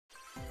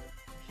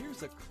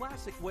Here's a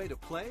classic way to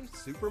play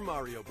Super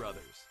Mario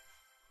Brothers.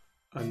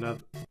 Another.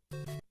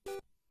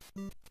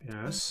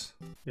 Yes.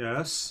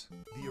 Yes.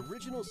 The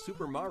original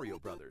Super Mario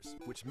Brothers,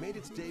 which made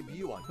its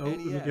debut on let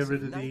me NES get rid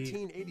in of the-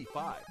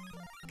 1985,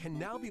 can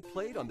now be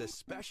played on this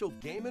special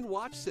Game &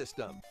 Watch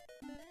system.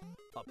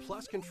 A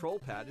plus control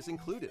pad is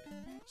included,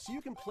 so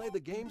you can play the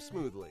game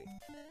smoothly.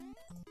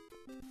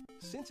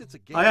 Since it's a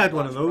Game I had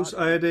one Watch of those.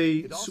 product, I had a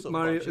it also Super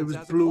Mario. It functions was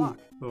as a blue. clock.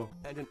 Oh.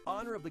 And in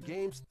honor of the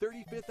game's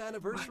 35th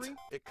anniversary,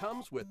 it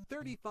comes with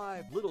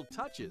 35 little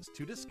touches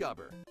to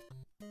discover.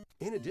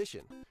 In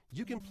addition,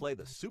 you can play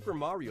the Super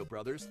Mario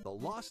Brothers The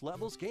Lost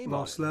Levels game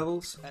Lost on it,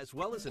 Levels. as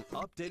well as an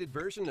updated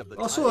version of the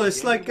Also, title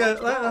it's Game like & Watch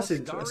a- that's doll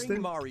interesting.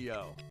 starring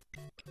Mario.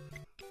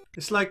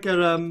 It's like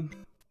a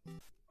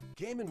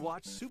Game &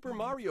 Watch Super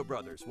Mario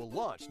Brothers will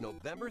launch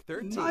November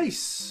 13th.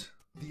 nice.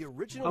 The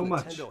original How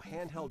much? Nintendo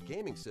handheld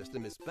gaming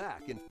system is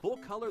back in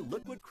full-color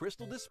liquid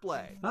crystal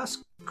display.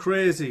 That's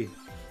crazy.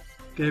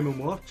 Game and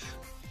Watch.